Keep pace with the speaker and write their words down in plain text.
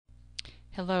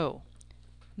Hello.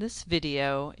 This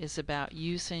video is about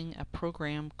using a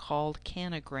program called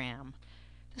Kanagram.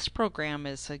 This program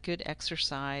is a good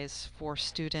exercise for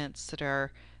students that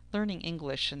are learning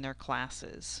English in their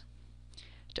classes.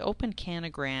 To open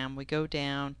Kanagram, we go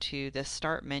down to the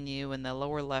Start menu in the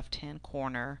lower left-hand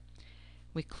corner.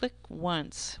 We click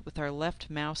once with our left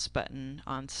mouse button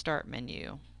on Start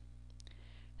menu.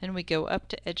 Then we go up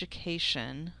to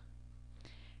Education,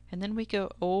 and then we go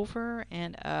over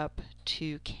and up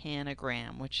to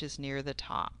Kanagram, which is near the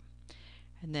top.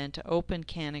 And then to open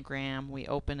Kanagram, we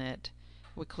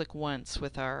click once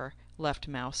with our left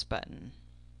mouse button.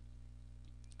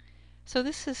 So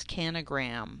this is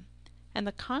Kanagram. And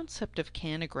the concept of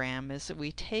Kanagram is that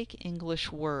we take English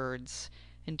words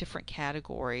in different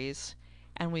categories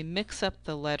and we mix up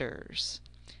the letters.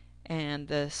 And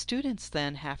the students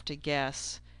then have to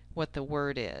guess what the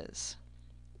word is.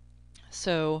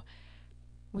 So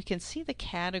we can see the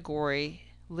category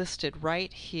listed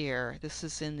right here. This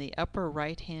is in the upper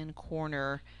right hand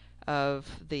corner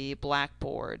of the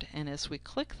blackboard, and as we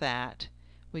click that,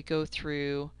 we go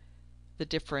through the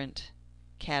different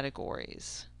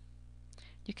categories.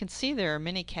 You can see there are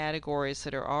many categories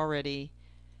that are already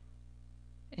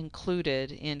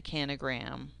included in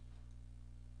Kanagram.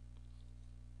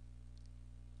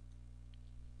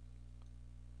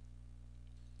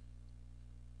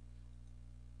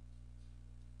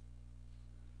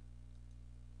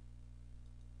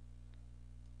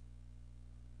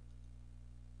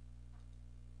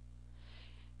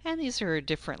 And these are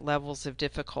different levels of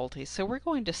difficulty, so we're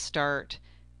going to start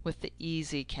with the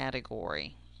easy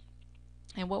category.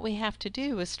 And what we have to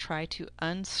do is try to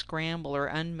unscramble or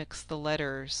unmix the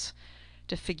letters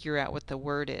to figure out what the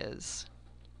word is.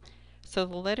 So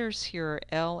the letters here are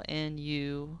L-N-U-C-H.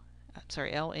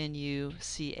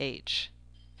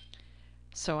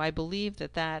 So I believe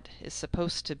that that is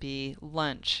supposed to be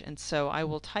lunch, and so I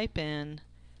will type in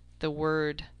the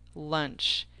word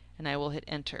lunch and I will hit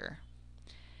enter.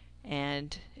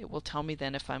 And it will tell me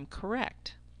then if I'm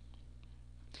correct.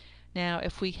 Now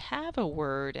if we have a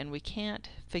word and we can't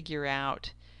figure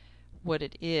out what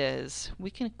it is,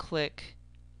 we can click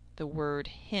the word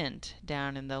hint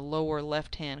down in the lower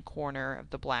left hand corner of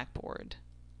the blackboard.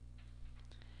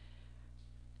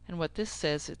 And what this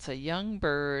says, it's a young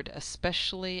bird,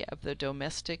 especially of the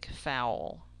domestic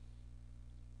fowl.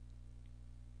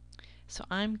 So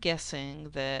I'm guessing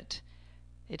that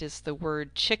it is the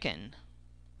word chicken.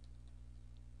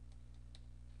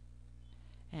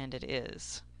 And it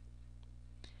is.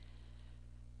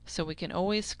 So we can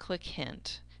always click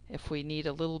hint if we need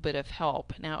a little bit of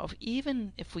help. Now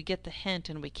even if we get the hint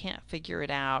and we can't figure it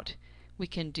out, we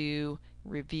can do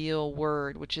reveal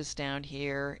word, which is down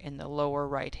here in the lower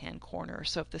right hand corner.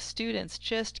 So if the students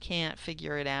just can't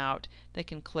figure it out, they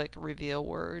can click reveal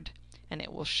word and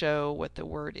it will show what the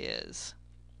word is.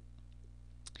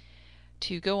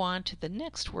 To go on to the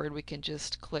next word, we can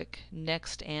just click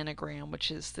Next Anagram, which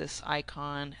is this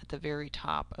icon at the very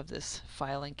top of this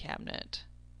filing cabinet.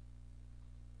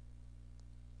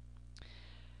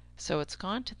 So it's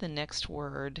gone to the next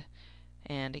word,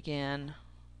 and again,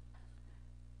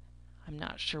 I'm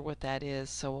not sure what that is,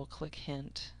 so we'll click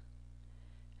Hint.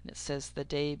 And it says the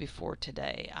day before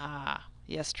today.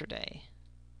 Yesterday.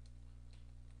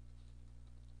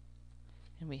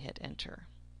 And we hit Enter.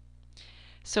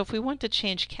 So if we want to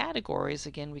change categories,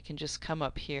 again, we can just come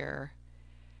up here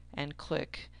and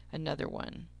click another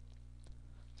one.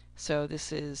 So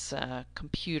this is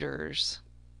computers.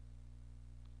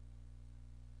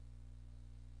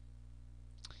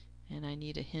 And I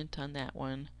need a hint on that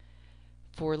one.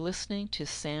 For listening to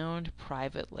sound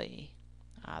privately.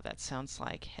 That sounds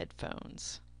like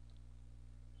headphones.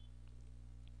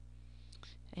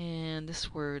 And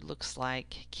this word looks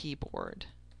like keyboard.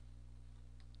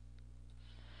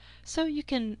 So you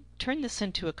can turn this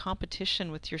into a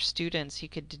competition with your students. You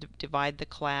could divide the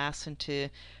class into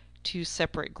two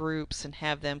separate groups and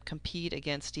have them compete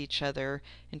against each other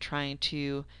in trying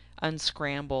to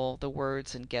unscramble the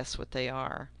words and guess what they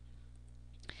are.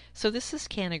 So this is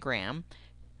Kanagram,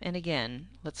 and again,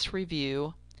 let's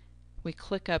review. We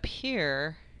click up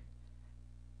here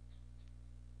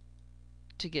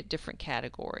to get different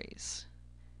categories.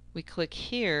 We click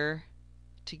here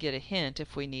to get a hint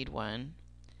if we need one.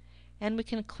 And we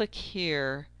can click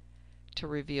here to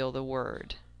reveal the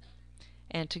word.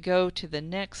 And to go to the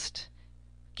next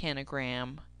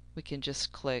Kanagram, we can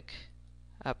just click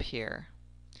up here.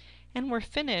 And we're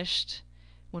finished.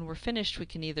 When we're finished, we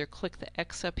can either click the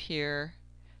X up here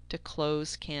to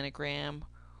close Kanagram,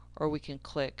 or we can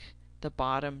click the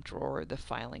bottom drawer of the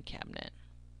filing cabinet.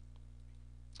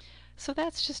 So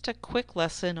that's just a quick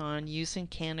lesson on using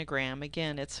Kanagram.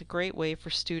 Again, it's a great way for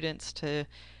students to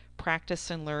practice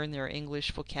and learn their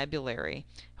English vocabulary.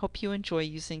 Hope you enjoy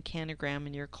using Kanagram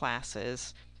in your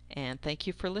classes, and thank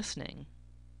you for listening.